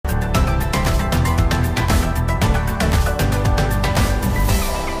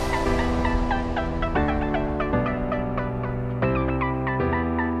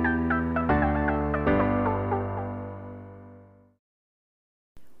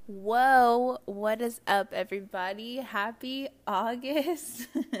Whoa, what is up, everybody? Happy August.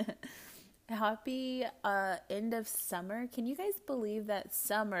 Happy end of summer. Can you guys believe that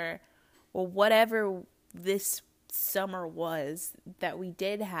summer, or whatever this summer was that we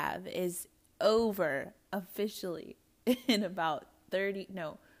did have, is over officially in about 30,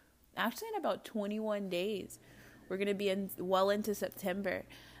 no, actually in about 21 days. We're going to be well into September.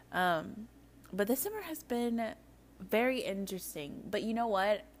 But this summer has been very interesting. But you know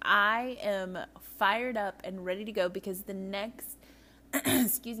what? I am fired up and ready to go because the next,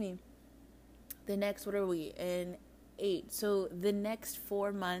 excuse me, what are we in? 8. So the next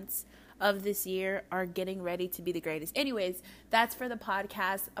 4 months of this year are getting ready to be the greatest. Anyways, that's for the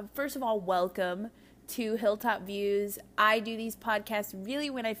podcast. First of all, welcome to Hilltop Views. I do these podcasts really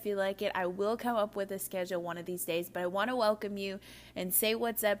when I feel like it. I will come up with a schedule one of these days, but I want to welcome you and say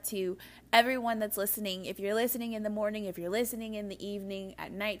what's up to everyone that's listening. If you're listening in the morning, if you're listening in the evening,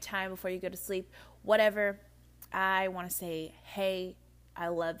 at nighttime, before you go to sleep, whatever, I want to say, hey, I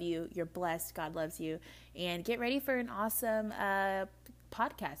love you. You're blessed. God loves you. And get ready for an awesome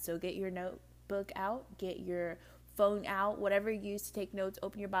podcast. So get your notebook out, get your phone out, whatever you use to take notes,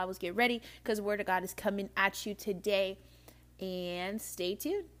 open your Bibles, get ready, because the Word of God is coming at you today. And stay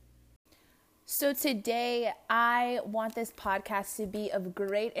tuned. So today, I want this podcast to be of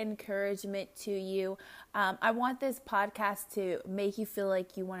great encouragement to you. I want this podcast to make you feel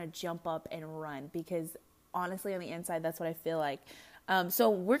like you want to jump up and run, because honestly, on the inside, that's what I feel like. So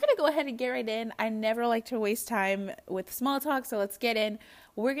we're going to go ahead and get right in. I never like to waste time with small talk, so let's get in.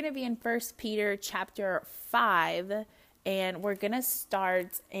 We're going to be in 1 Peter chapter 5, and we're going to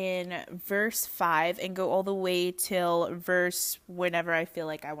start in verse 5 and go all the way till verse whenever I feel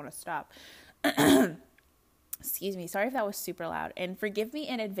like I want to stop. Excuse me. Sorry if that was super loud, and forgive me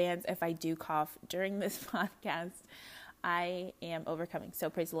in advance if I do cough during this podcast. I am overcoming, so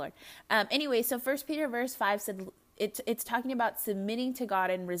praise the Lord. Anyway, so 1 Peter verse 5 said, it's talking about submitting to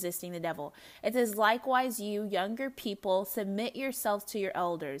God and resisting the devil. It says, likewise, you younger people, submit yourselves to your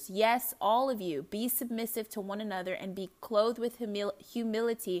elders. Yes, all of you, be submissive to one another and be clothed with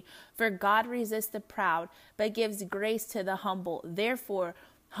humility, for God resists the proud, but gives grace to the humble. Therefore,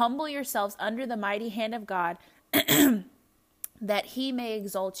 humble yourselves under the mighty hand of God, that he may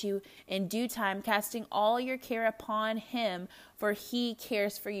exalt you in due time, casting all your care upon him, for he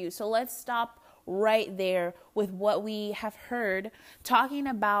cares for you. So let's stop right there with what we have heard, talking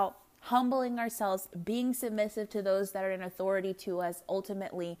about humbling ourselves, being submissive to those that are in authority to us,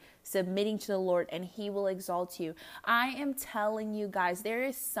 ultimately submitting to the Lord, and he will exalt you. I am telling you guys, there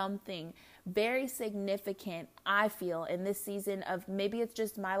is something very significant, I feel, in this season of, maybe it's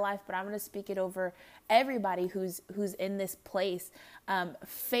just my life, but I'm going to speak it over everybody who's in this place.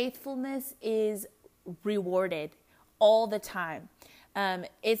 Faithfulness is rewarded all the time.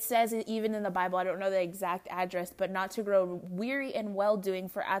 It says it even in the Bible, I don't know the exact address, but not to grow weary in well-doing,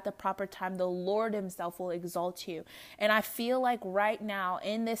 for at the proper time, the Lord himself will exalt you. And I feel like right now,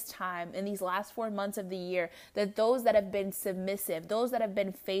 in this time, in these last 4 months of the year, that those that have been submissive, those that have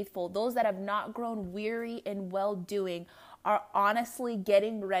been faithful, those that have not grown weary in well-doing, are honestly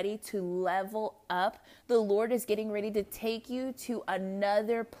getting ready to level up. The Lord is getting ready to take you to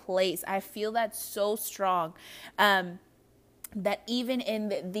another place. I feel that so strong. That even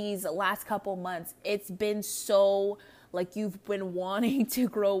in these last couple months, it's been so like you've been wanting to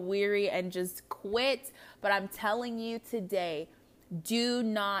grow weary and just quit. But I'm telling you today, do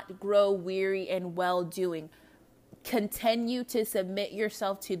not grow weary in well-doing. Continue to submit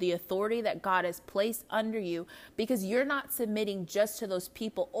yourself to the authority that God has placed under you, because you're not submitting just to those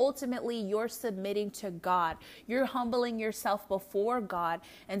people. Ultimately, you're submitting to God. You're humbling yourself before God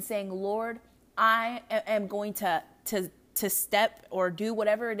and saying, Lord, I am going to step or do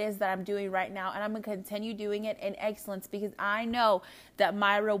whatever it is that I'm doing right now, and I'm going to continue doing it in excellence, because I know that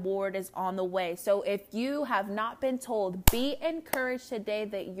my reward is on the way. So if you have not been told, be encouraged today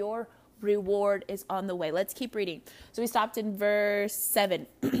that your reward is on the way. Let's keep reading. So we stopped in verse 7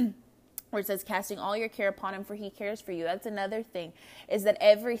 where it says, casting all your care upon him, for he cares for you. That's another thing, is that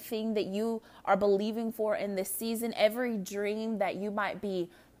everything that you are believing for in this season, every dream that you might be,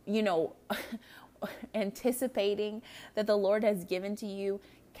 anticipating that the Lord has given to you,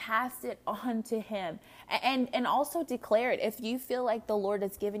 cast it onto him, and also declare it. If you feel like the Lord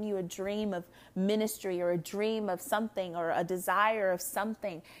has given you a dream of ministry or a dream of something or a desire of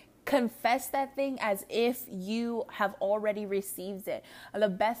something, confess that thing as if you have already received it. The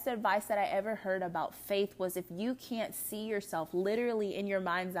best advice that I ever heard about faith was, if you can't see yourself literally in your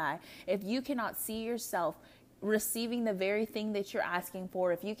mind's eye, if you cannot see yourself receiving the very thing that you're asking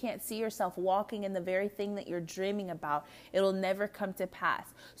for, if you can't see yourself walking in the very thing that you're dreaming about, it'll never come to pass.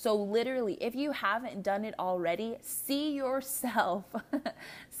 So literally, if you haven't done it already, see yourself,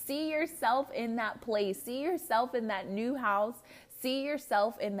 see yourself in that place, see yourself in that new house, see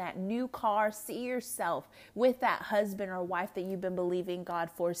yourself in that new car, see yourself with that husband or wife that you've been believing God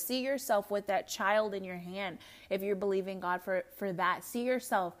for, see yourself with that child in your hand if you're believing God for that, see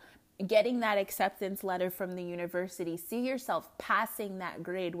yourself getting that acceptance letter from the university. See yourself passing that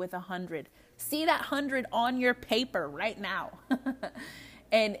grade with 100. See that 100 on your paper right now.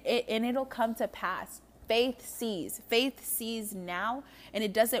 and it'll come to pass. Faith sees now, and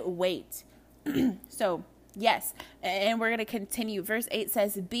it doesn't wait. So yes, and we're going to continue. Verse 8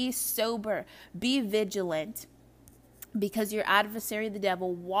 says, be sober, be vigilant, because your adversary, the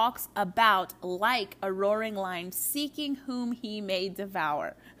devil, walks about like a roaring lion, seeking whom he may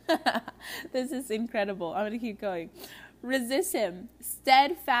devour. This is incredible. I'm going to keep going. Resist him,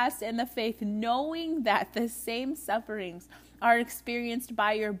 steadfast in the faith, knowing that the same sufferings are experienced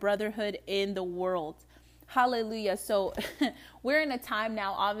by your brotherhood in the world. Hallelujah. So we're in a time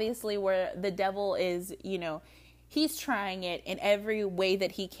now, obviously, where the devil is, he's trying it in every way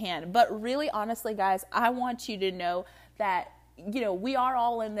that he can. But really, honestly, guys, I want you to know that, we are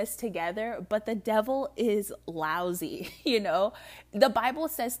all in this together, but the devil is lousy. The Bible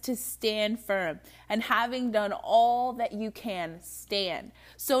says to stand firm, and having done all that you can, stand.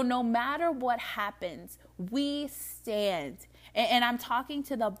 So no matter what happens, we stand. And I'm talking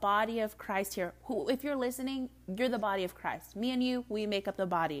to the body of Christ here, who, if you're listening, you're the body of Christ. Me and you, we make up the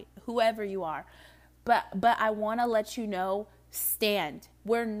body, whoever you are. But I want to let you know, stand.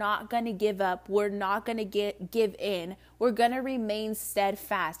 We're not going to give up. We're not going to give in. We're going to remain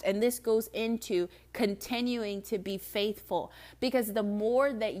steadfast. And this goes into continuing to be faithful, because the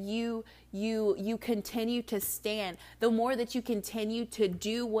more that you continue to stand, the more that you continue to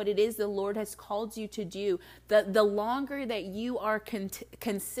do what it is the Lord has called you to do, the longer that you are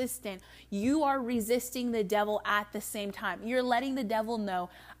consistent, you are resisting the devil at the same time. You're letting the devil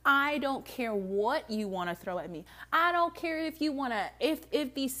know, I don't care what you want to throw at me. I don't care if you want to,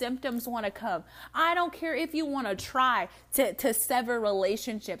 if these symptoms want to come. I don't care if you want to try to sever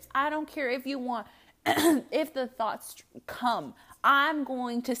relationships. I don't care if you want, if the thoughts come. I'm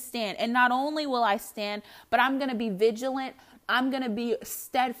going to stand. And not only will I stand, but I'm going to be vigilant. I'm going to be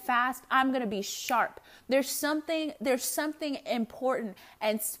steadfast. I'm going to be sharp. There's something important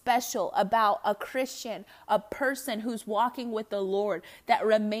and special about a Christian, a person who's walking with the Lord, that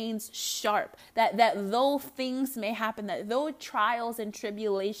remains sharp, that though things may happen, that though trials and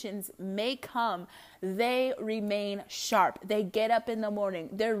tribulations may come, they remain sharp. They get up in the morning.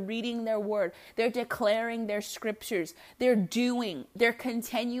 They're reading their word. They're declaring their scriptures. They're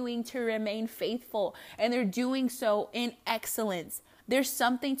continuing to remain faithful, and they're doing so in excellence. There's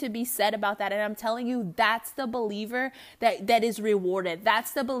something to be said about that. And I'm telling you, that's the believer that is rewarded.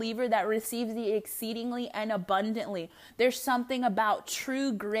 That's the believer that receives the exceedingly and abundantly. There's something about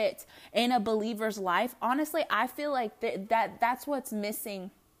true grit in a believer's life. Honestly, I feel like that's what's missing,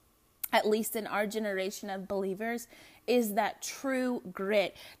 at least in our generation of believers, is that true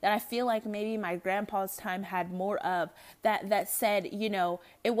grit that I feel like maybe my grandpa's time had more of, that said,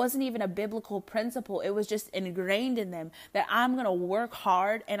 it wasn't even a biblical principle. It was just ingrained in them that I'm going to work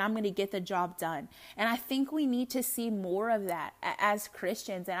hard and I'm going to get the job done. And I think we need to see more of that as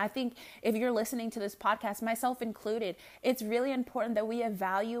Christians. And I think if you're listening to this podcast, myself included, it's really important that we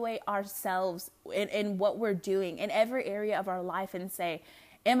evaluate ourselves in what we're doing in every area of our life and say,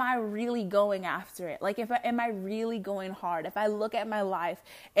 am I really going after it? Like, am I really going hard? If I look at my life,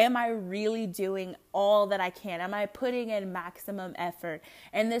 am I really doing all that I can? Am I putting in maximum effort?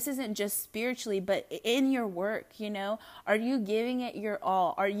 And this isn't just spiritually, but in your work, are you giving it your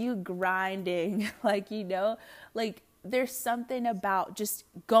all? Are you grinding? There's something about just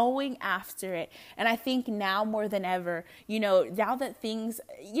going after it. And I think now more than ever, now that things,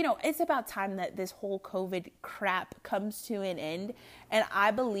 it's about time that this whole COVID crap comes to an end. And I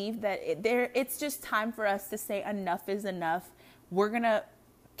believe that it's just time for us to say enough is enough. We're going to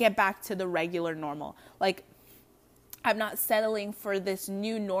get back to the regular normal. I'm not settling for this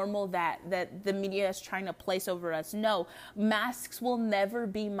new normal that the media is trying to place over us. No, masks will never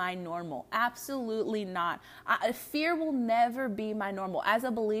be my normal. Absolutely not. Fear will never be my normal. As a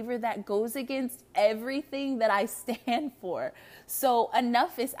believer, that goes against everything that I stand for. So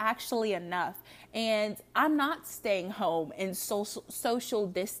enough is actually enough. And I'm not staying home and social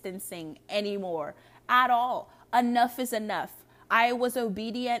distancing anymore at all. Enough is enough. I was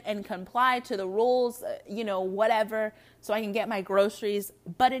obedient and complied to the rules, whatever, so I can get my groceries.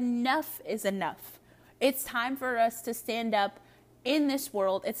 But enough is enough. It's time for us to stand up in this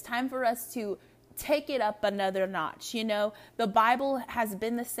world. It's time for us to take it up another notch. You know, the Bible has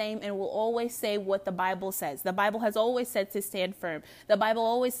been the same and will always say what the Bible says. The Bible has always said to stand firm. The Bible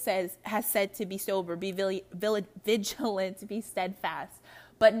always has said to be sober, be vigilant, be steadfast.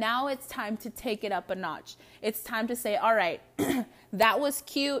 But now it's time to take it up a notch. It's time to say, all right, that was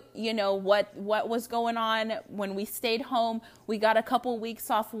cute. You know, what was going on when we stayed home? We got a couple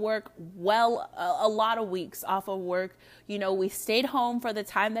weeks off work. Well, a lot of weeks off of work. You know, we stayed home for the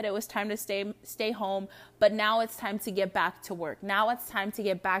time that it was time to stay home. But now it's time to get back to work. Now it's time to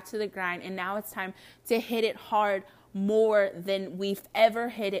get back to the grind. And now it's time to hit it hard more than we've ever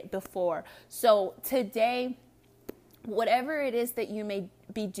hit it before. So today, whatever it is that you may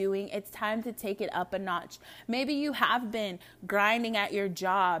be doing, it's time to take it up a notch. Maybe you have been grinding at your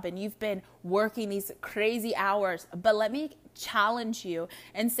job and you've been working these crazy hours, but let me challenge you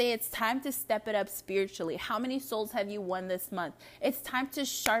and say it's time to step it up spiritually. How many souls have you won this month? It's time to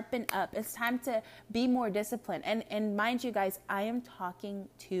sharpen up. It's time to be more disciplined. And mind you guys, I am talking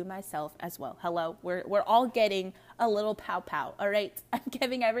to myself as well. Hello, we're all getting a little pow. All right, I'm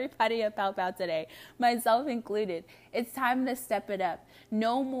giving everybody a pow today, myself included. It's time to step it up.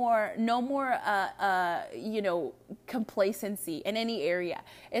 No more, complacency in any area.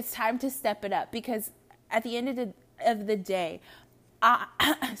 It's time to step it up, because at the end of the day, I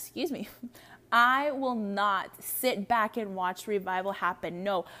will not sit back and watch revival happen.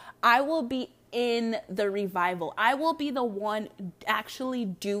 No, I will be in the revival. I will be the one actually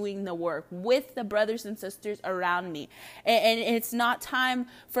doing the work with the brothers and sisters around me. And it's not time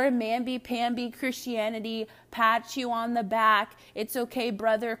for mamby-pamby Christianity, pat you on the back. It's okay,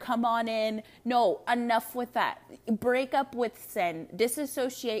 brother, come on in. No, enough with that. Break up with sin.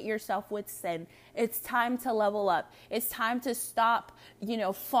 Disassociate yourself with sin. It's time to level up. It's time to stop,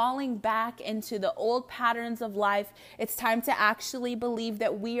 falling back into the old patterns of life. It's time to actually believe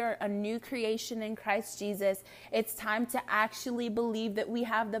that we are a new creation in Christ Jesus. It's time to actually believe that we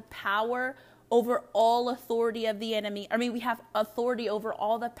have the power over all authority of the enemy. We have authority over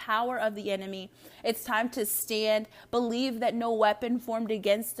all the power of the enemy. It's time to stand, believe that no weapon formed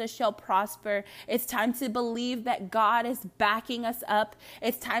against us shall prosper. It's time to believe that God is backing us up.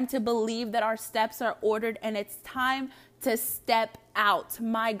 It's time to believe that our steps are ordered, and it's time to step out.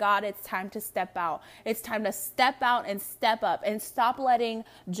 My God, it's time to step out. It's time to step out and step up, and stop letting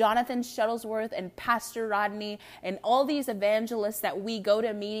Jonathan Shuttlesworth and Pastor Rodney and all these evangelists that we go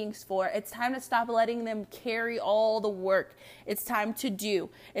to meetings for. It's time to stop letting them carry all the work. It's time to do.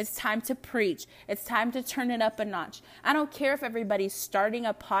 It's time to preach. It's time to turn it up a notch. I don't care if everybody's starting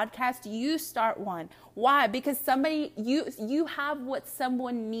a podcast. You start one. Why? Because you have what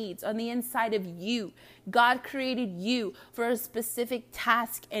someone needs on the inside of you. God created you for a specific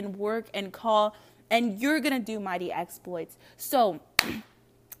task and work and call, and you're going to do mighty exploits. So,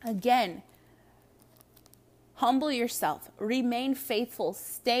 again, humble yourself, remain faithful,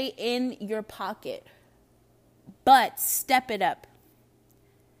 stay in your pocket, but step it up.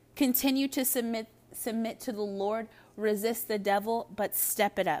 Continue to submit to the Lord, resist the devil, but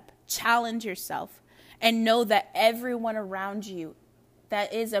step it up. Challenge yourself, and know that everyone around you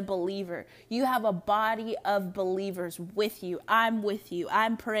that is a believer, you have a body of believers with you. I'm with you.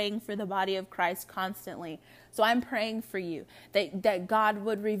 I'm praying for the body of Christ constantly. So I'm praying for you that God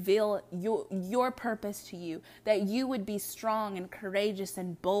would reveal your purpose to you, that you would be strong and courageous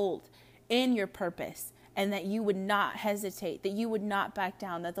and bold in your purpose, and that you would not hesitate, that you would not back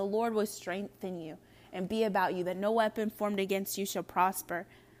down, that the Lord would strengthen you and be about you, that no weapon formed against you shall prosper.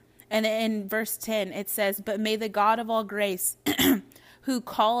 And in verse 10, it says, "But may the God of all grace, who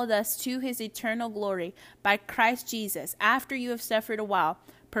called us to his eternal glory by Christ Jesus, after you have suffered a while,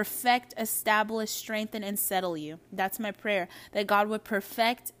 perfect, establish, strengthen, and settle you." That's my prayer, that God would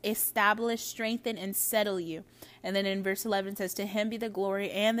perfect, establish, strengthen, and settle you. And then in verse 11 it says, "To him be the glory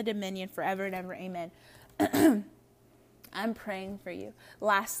and the dominion forever and ever. Amen." I'm praying for you.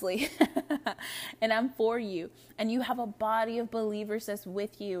 Lastly, and I'm for you. And you have a body of believers that's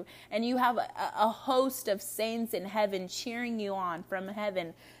with you. And you have a host of saints in heaven cheering you on from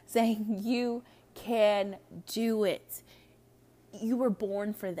heaven, saying, you can do it. You were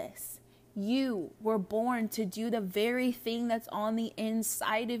born for this. You were born to do the very thing that's on the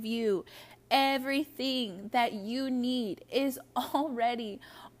inside of you. Everything that you need is already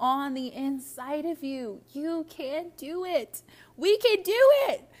on the inside of you. You can do it. We can do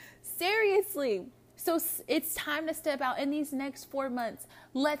it. Seriously. So it's time to step out in these next 4 months.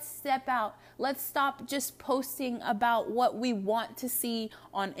 Let's step out. Let's stop just posting about what we want to see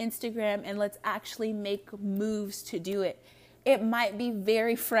on Instagram, and let's actually make moves to do it. It might be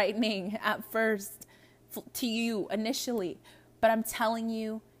very frightening at first, to you initially. But I'm telling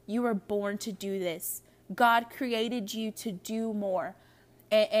you, you were born to do this. God created you to do more.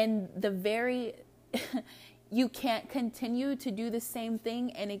 And you can't continue to do the same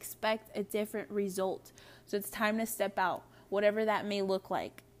thing and expect a different result. So it's time to step out, whatever that may look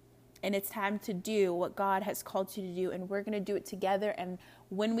like. And it's time to do what God has called you to do. And we're going to do it together. And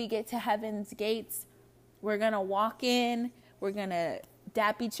when we get to heaven's gates, we're going to walk in. We're going to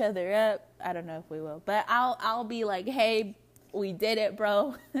dap each other up. I don't know if we will. But I'll be like, hey, we did it,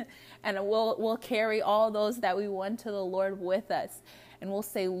 bro. And we'll carry all those that we won to the Lord with us. And we'll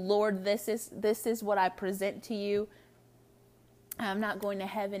say, Lord, this is what I present to you. I'm not going to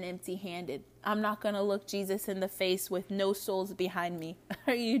heaven empty-handed. I'm not going to look Jesus in the face with no souls behind me.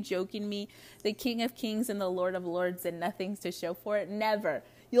 Are you joking me? The King of Kings and the Lord of Lords and nothing's to show for it? Never.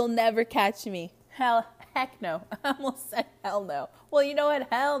 You'll never catch me. Heck no. I almost said hell no. Well, you know what?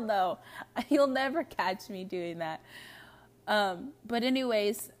 Hell no. You'll never catch me doing that. But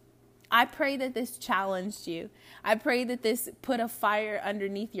anyways, I pray that this challenged you. I pray that this put a fire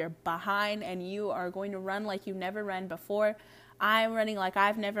underneath your behind and you are going to run like you've never ran before. I'm running like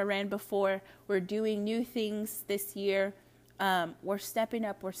I've never ran before. We're doing new things this year. We're stepping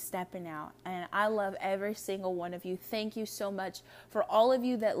up. We're stepping out. And I love every single one of you. Thank you so much for all of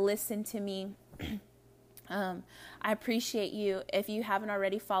you that listen to me. I appreciate you. If you haven't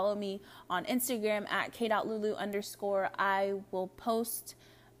already, follow me on Instagram at k.lulu_. I will post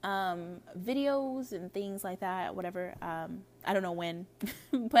videos and things like that, whatever. I don't know when,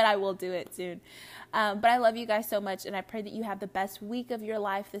 but I will do it soon. But I love you guys so much, and I pray that you have the best week of your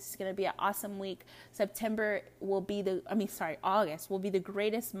life. This is going to be an awesome week. August will be the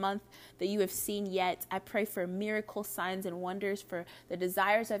greatest month that you have seen yet. I pray for miracles, signs, and wonders, for the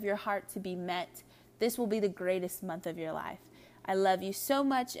desires of your heart to be met. This will be the greatest month of your life. I love you so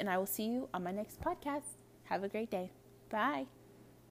much, and I will see you on my next podcast. Have a great day. Bye.